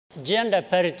Gender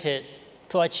parity,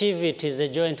 to achieve it, is a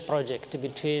joint project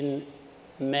between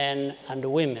men and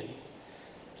women,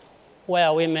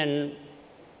 where women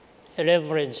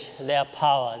leverage their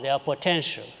power, their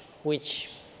potential,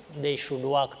 which they should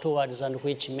work towards and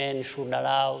which men should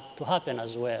allow to happen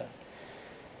as well.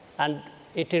 And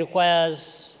it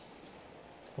requires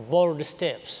bold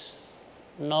steps,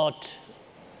 not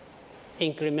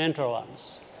incremental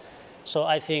ones. So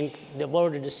I think the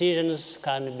bold decisions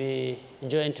can be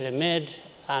jointly made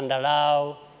and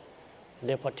allow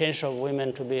the potential of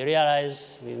women to be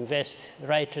realized. We invest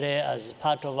rightly as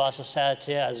part of our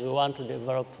society, as we want to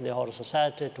develop the whole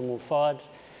society to move forward.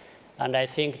 And I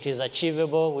think it is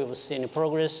achievable. We've seen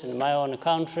progress in my own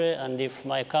country, and if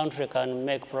my country can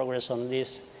make progress on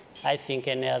this, I think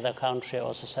any other country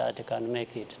or society can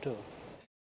make it too.